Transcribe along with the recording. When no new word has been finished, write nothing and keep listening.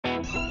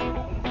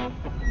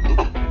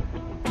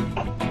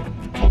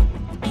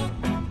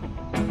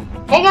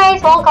Hey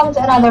guys, welcome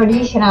to another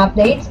edition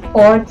updates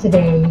for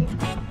today.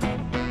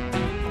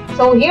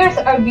 So here's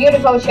our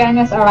beautiful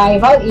Shen's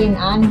arrival in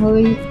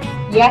Anhui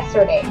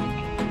yesterday.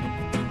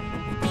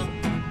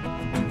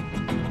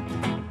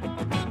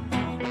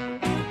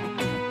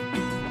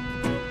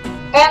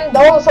 And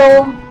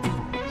also,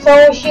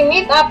 so she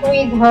met up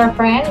with her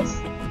friends,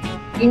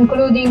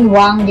 including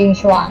Wang, Jing,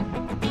 Xuan.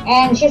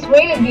 And she's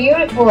really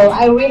beautiful.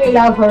 I really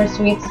love her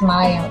sweet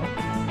smile.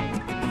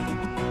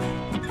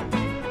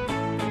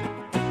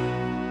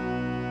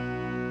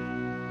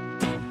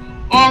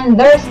 And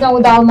there's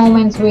no dull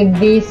moments with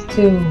these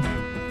two.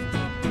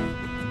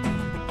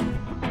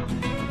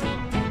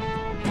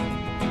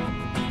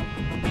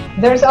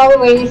 There's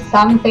always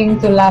something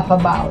to laugh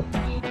about.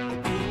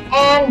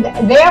 And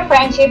their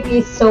friendship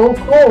is so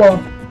cool.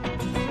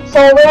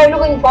 So we're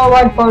looking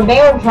forward for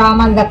their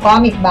drama, The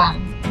Comic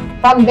Bang.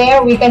 From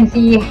there, we can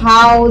see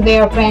how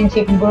their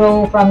friendship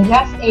grew from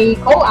just a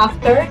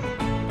co-actors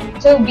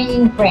to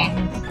being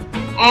friends.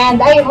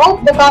 And I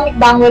hope The Comic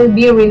Bang will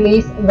be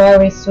released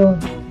very soon.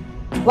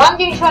 Wang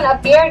Xuan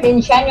appeared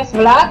in Shen's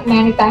vlog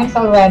many times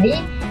already,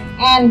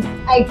 and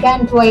I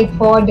can't wait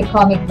for The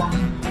Comic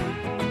Bang.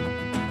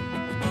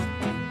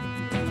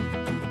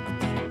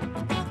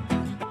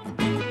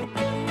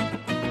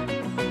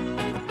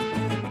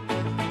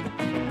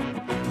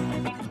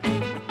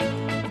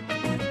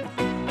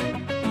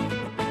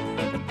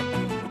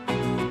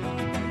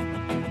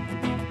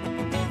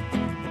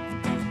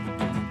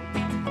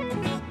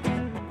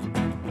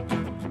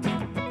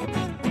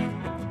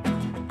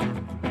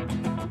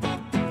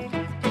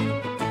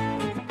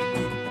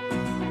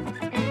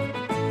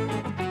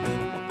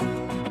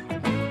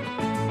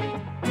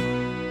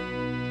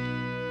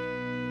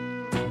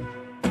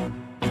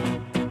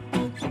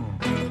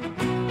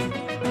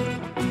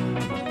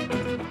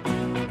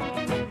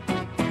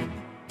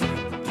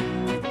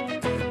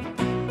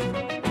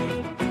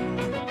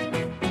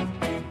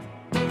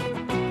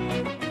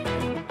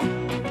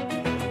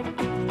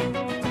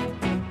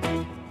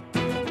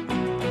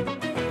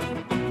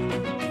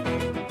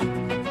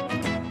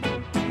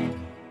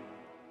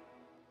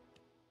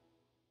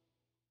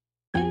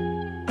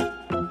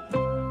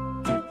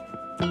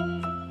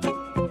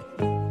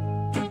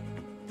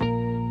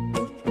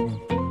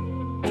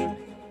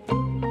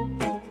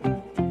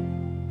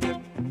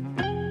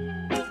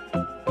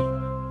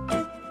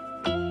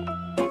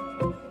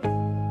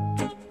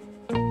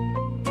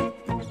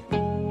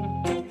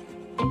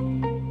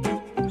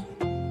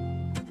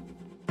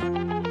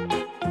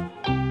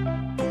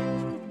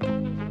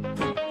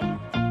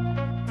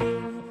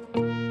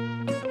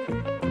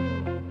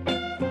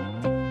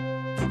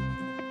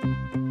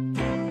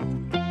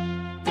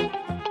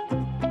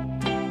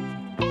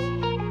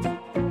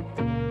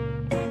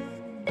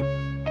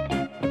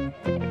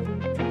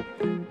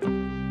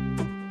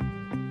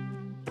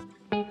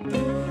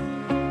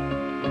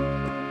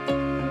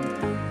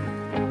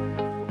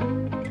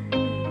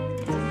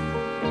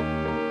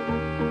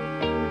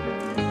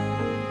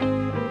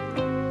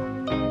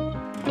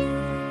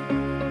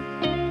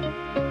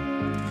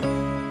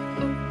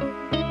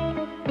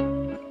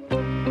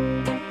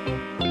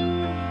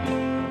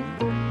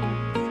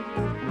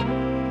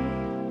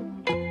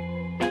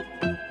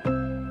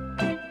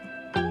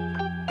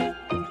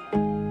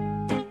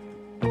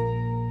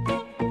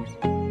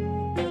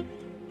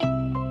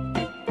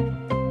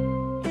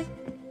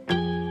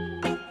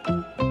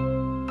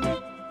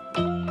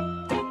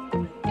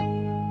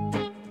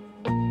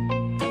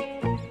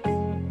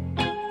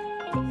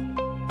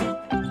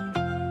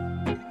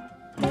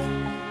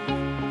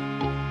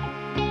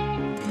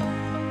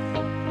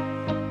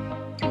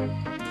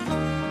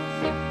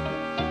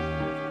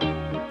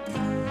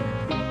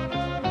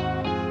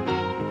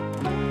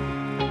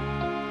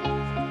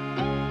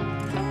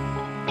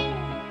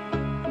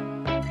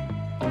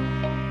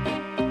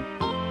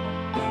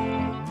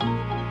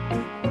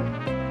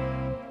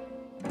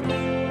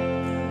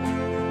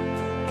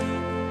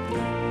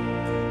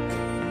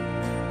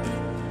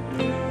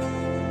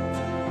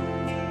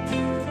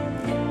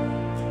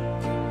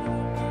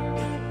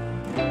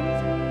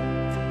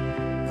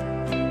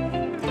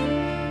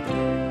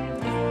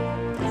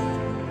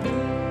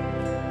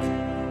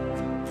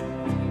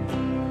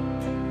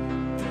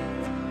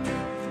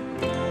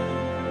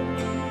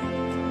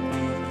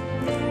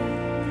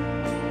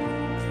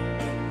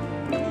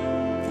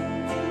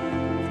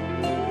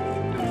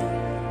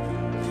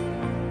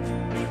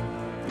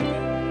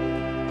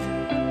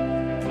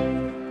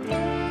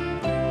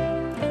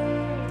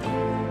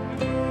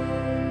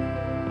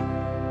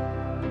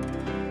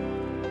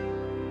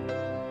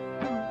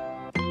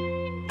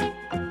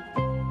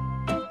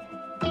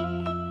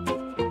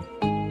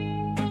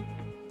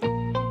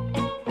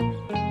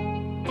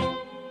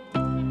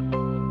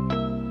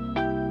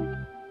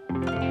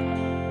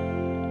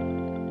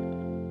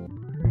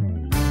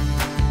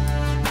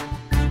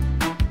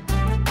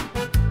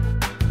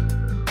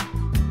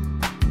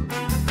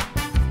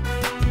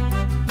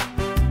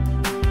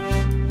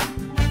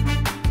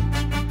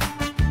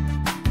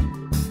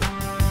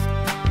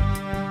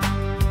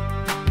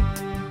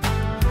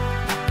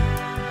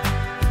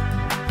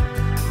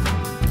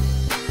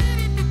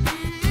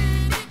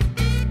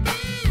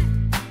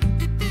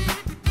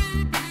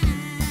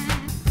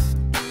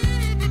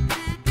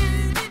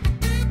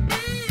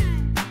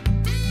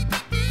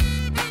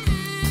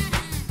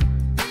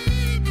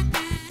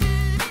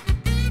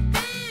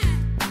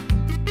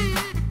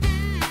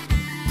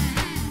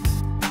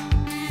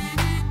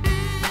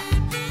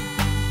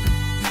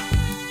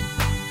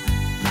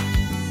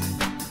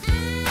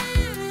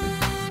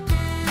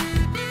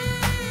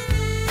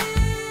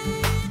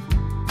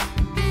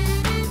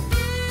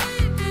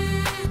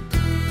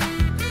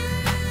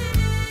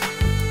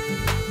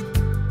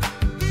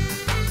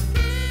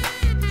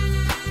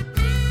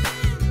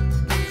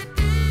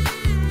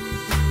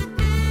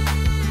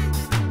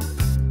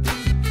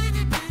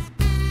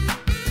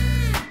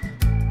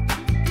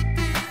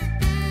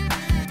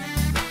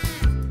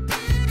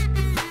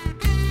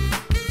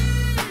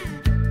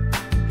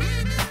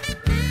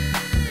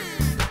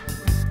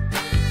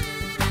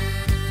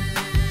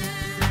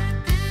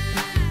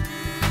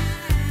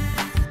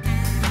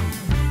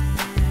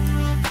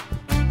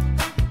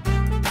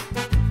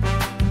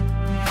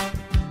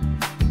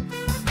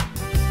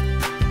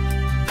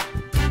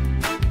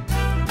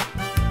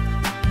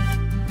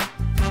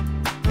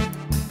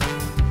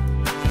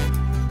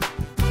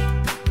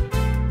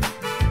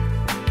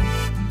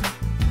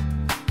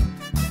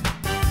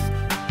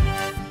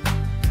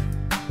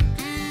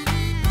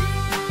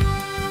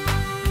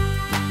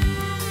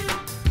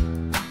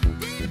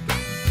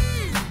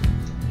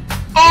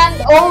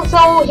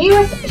 Also,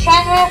 here's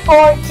Shen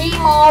for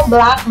Tmall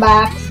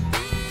Blackback's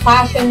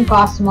Fashion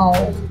Cosmo.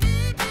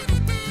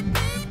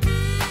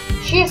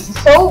 She's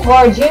so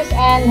gorgeous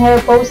and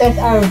her poses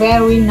are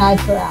very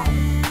natural.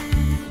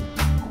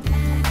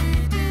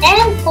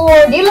 And for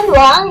Dylan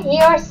Wang,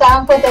 here's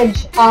some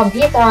footage of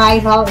his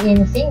arrival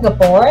in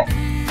Singapore.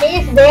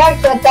 He is there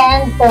to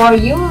attend for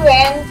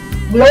UN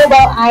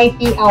Global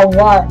IT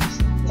Awards,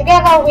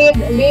 together with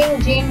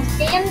Jing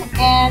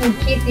and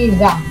Kitty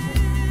Zhang.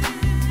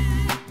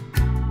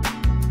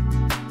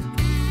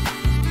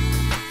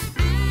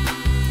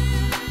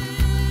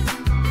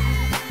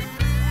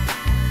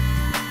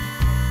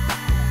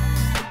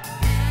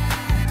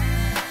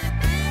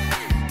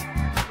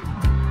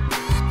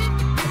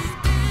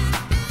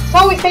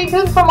 So stay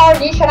tuned for more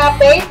edition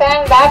updates,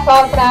 and that's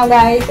all for now,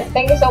 guys.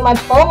 Thank you so much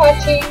for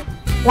watching.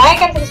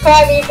 Like and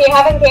subscribe if you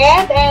haven't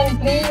yet, and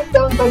please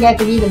don't forget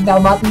to hit the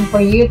bell button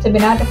for you to be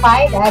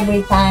notified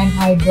every time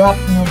I drop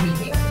new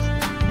videos.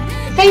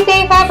 Stay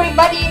safe,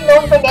 everybody.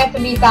 Don't forget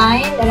to be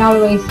kind and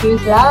always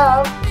choose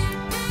love.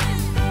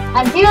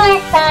 Until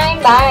next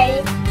time,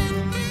 bye.